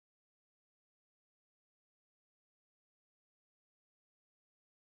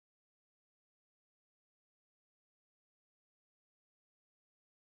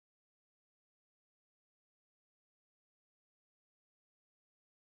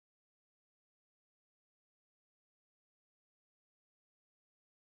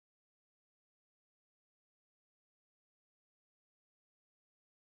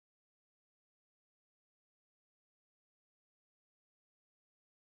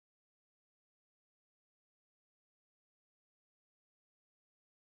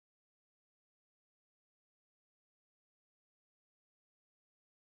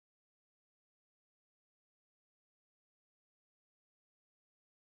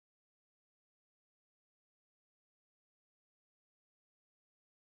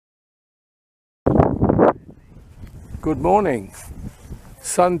Good morning.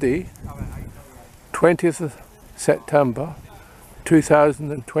 Sunday, 20th of September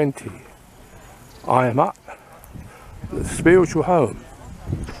 2020. I am at the spiritual home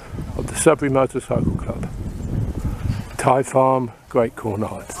of the Sudbury Motorcycle Club, Ty Farm, Great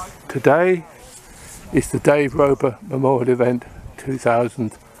Cornard. Today is the Dave Roper Memorial Event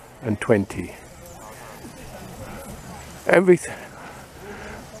 2020.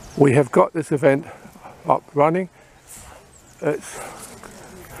 We have got this event up running.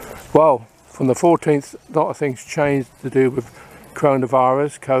 Well, from the 14th, a lot of things changed to do with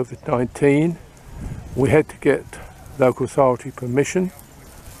coronavirus, COVID-19. We had to get local authority permission.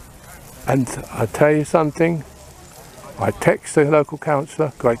 And I tell you something, I texted the local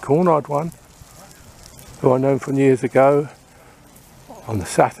councillor, Great Cornard one, who I know from years ago, on the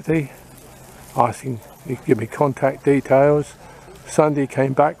Saturday, asking he could give me contact details. Sunday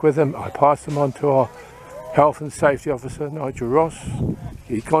came back with them. I passed them on to our Health and Safety Officer, Nigel Ross.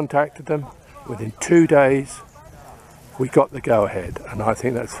 He contacted them. Within 2 days, we got the go-ahead, and I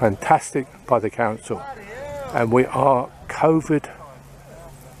think that's fantastic by the council. And we are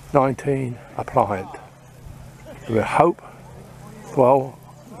COVID-19 appliant. We hope, well,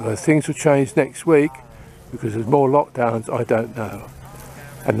 things will change next week because there's more lockdowns, I don't know.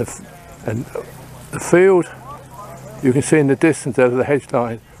 And the field, you can see in the distance over the hedge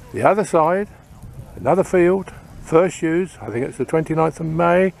line. The other side, another field, first used, I think it's the 29th of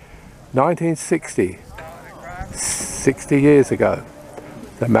May, 1960, 60 years ago,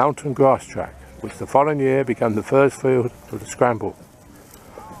 the mountain grass track, which the following year became the first field for the scramble.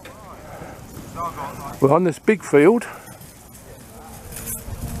 We're on this big field,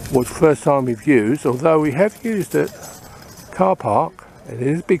 was the first time we've used, although we have used it, car park, it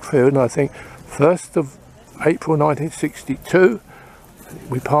is a big field, and I think 1st of April 1962,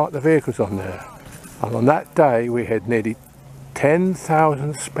 we parked the vehicles on there. And on that day, we had nearly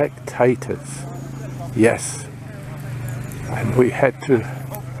 10,000 spectators. Yes. And we had to,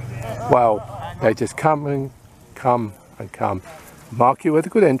 well, they just come and come and come. Mark you with a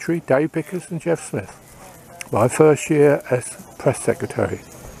good entry, Dave Bickers and Jeff Smith. My first year as press secretary.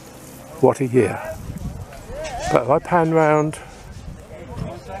 What a year. But if I pan round,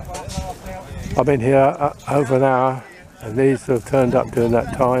 I've been here over an hour, and these have turned up during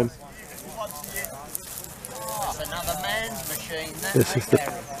that time. This is the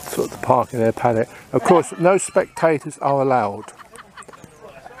sort of the parking area paddock. Of course, no spectators are allowed.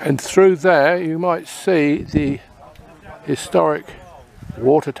 And through there, you might see the historic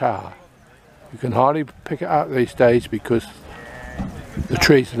water tower. You can hardly pick it up these days because the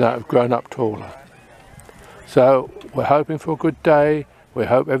trees now have grown up taller. So we're hoping for a good day. We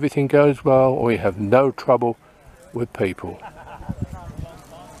hope everything goes well, and we have no trouble with people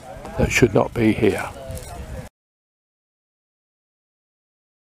that should not be here.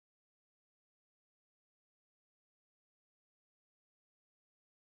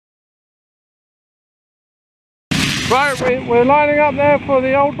 Right, we're lining up there for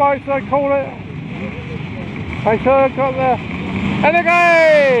the old bikes, I call it. Make sure I've got the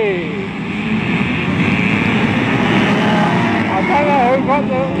Renegade! I don't know who got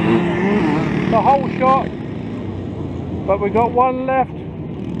the whole shot, but we got one left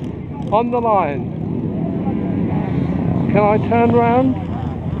on the line. Can I turn round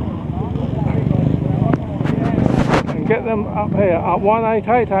and get them up here? At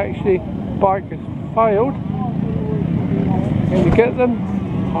 188 actually, bike has failed. Can you get them?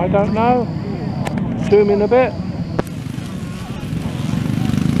 I don't know. Zoom in a bit.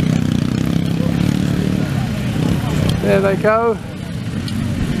 There they go.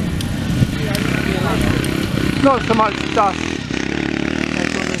 Not so much dust.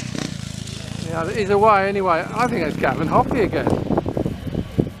 Yeah, he's away anyway. I think it's Gavin Hoppy again.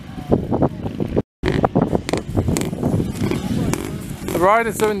 The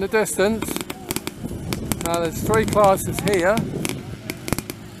riders are in the distance. Now there's 3 classes here.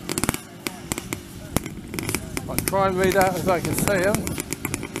 I'll try and read out as I can see them.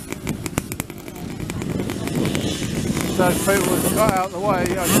 Those people have got out of the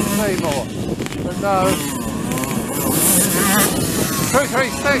way, I can see more. But no.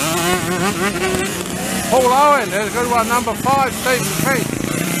 236. Paul Owen, there's a good one. Number 5, Stephen Keith.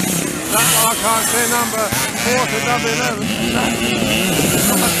 That one I can't see. Number 4 to number 11. That's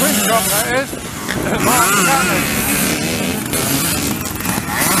a twin drop, that is. There's Mark Catlin.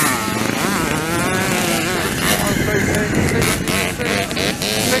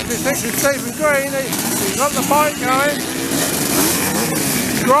 66 is Stephen Green. He's got the bike going.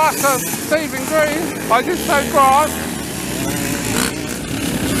 Grass of Stephen Green. I just said grass.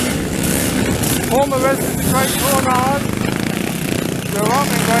 Former resident of Great Cornard, grew up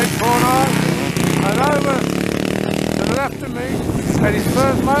in Great Cornard, and over to the left of me had his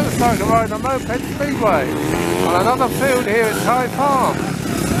first motorcycle ride on Moped Speedway on another field here at Ty Farm.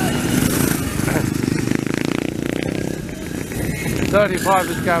 35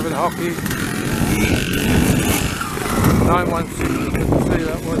 is Gavin Hockey. 916, you can see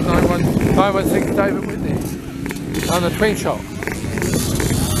that was 916 David Whitney on the twin shot.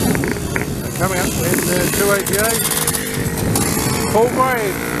 And coming up in 288, Paul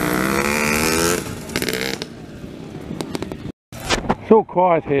Graves. It's all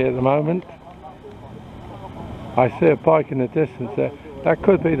quiet here at the moment. I see a bike in the distance there. That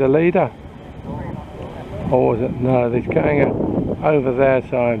could be the leader. Or was it? No, he's going over there,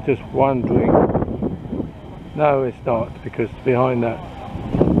 so I'm just wondering. No, it's not, because behind that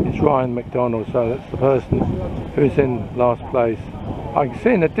is Ryan McDonald, so that's the person who's in last place. I can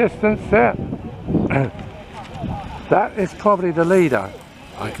see in the distance there. That is probably the leader.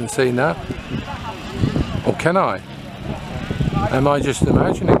 I can see now. Or can I? Am I just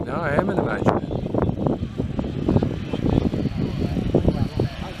imagining? No, I am imagining.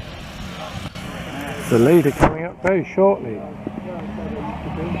 The leader coming up very shortly.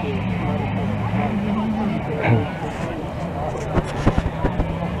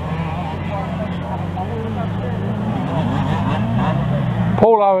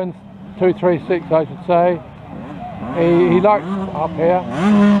 Paul Owens, 236 I should say. He likes up here.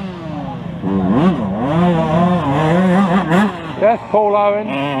 Yes, Paul Owens.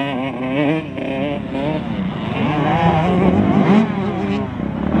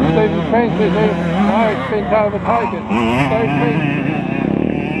 Stephen Prince is here. No, it's been overtaken.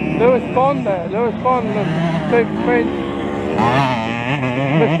 Lewis Bond there. Lewis Bond and Stephen Prince.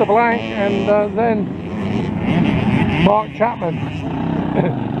 Mr. Blank and then Mark Chapman.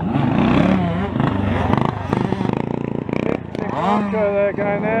 They're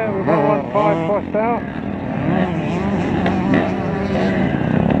going there. We've got 1-5 crossed out.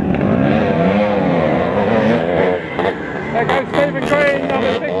 There goes Stephen Green,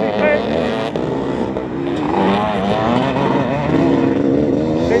 number 66.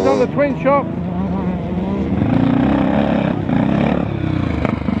 He's on the twin shot.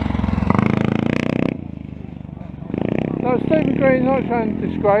 No, Stephen Green not showing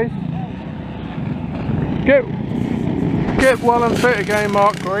disgrace. Get well and fit again,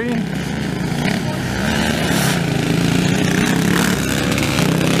 Mark Green.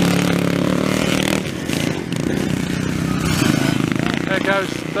 There goes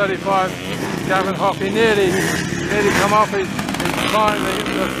 35 Gavin Hockey, nearly come off his time,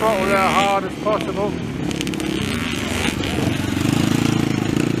 the throttle there hard as possible.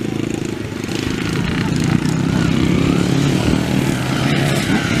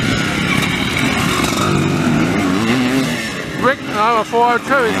 Rick, number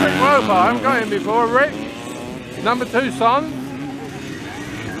 402 is Rick Roper. I haven't got him before. Rick, number 2 son.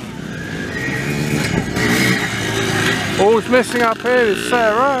 All's missing up here is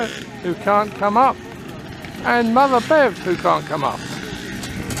Sarah, who can't come up, and Mother Bev, who can't come up.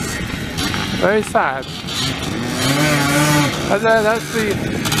 Very sad. But that's the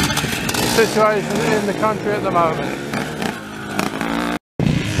situation in the country at the moment.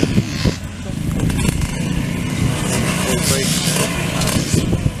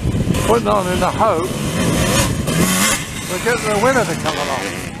 Putting on in the hope we'll get the winner to come along.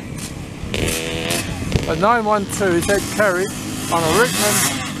 But 912 is Ed Kerry on a Rickman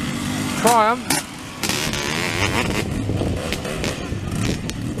Triumph.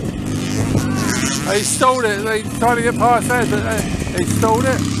 He stalled it, they tried to get past there, but he stalled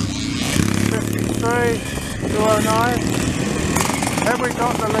it. 53, 209. Have we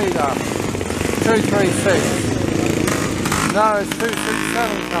got the leader? 236. No, it's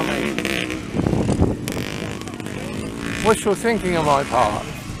 267 coming. Wishful thinking on my part.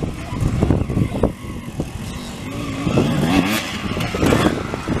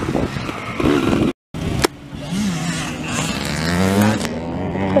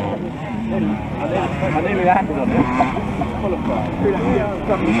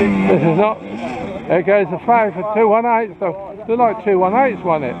 This is not. There goes the flag for 218. So look like 218's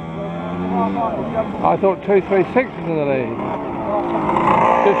won it. I thought 236 was in the lead.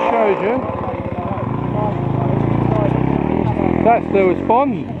 Just shows you. That's Lewis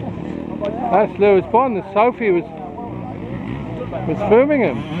Bond. That's Lewis Bond. And Sophie was filming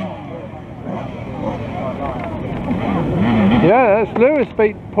him. Yeah, that's Lewis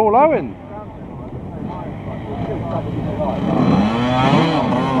beat Paul Owen.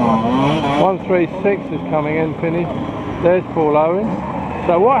 136 is coming in, finished. There's Paul Owen.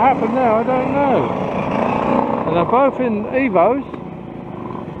 So what happened there, I don't know. And they're both in Evos.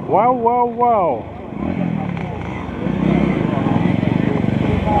 Wow, wow, wow.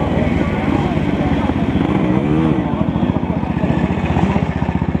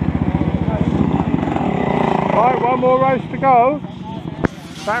 Right, one more race to go.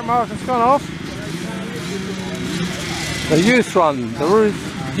 Back marker's gone off. The youth run, the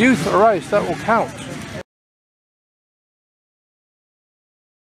youth race, that will count.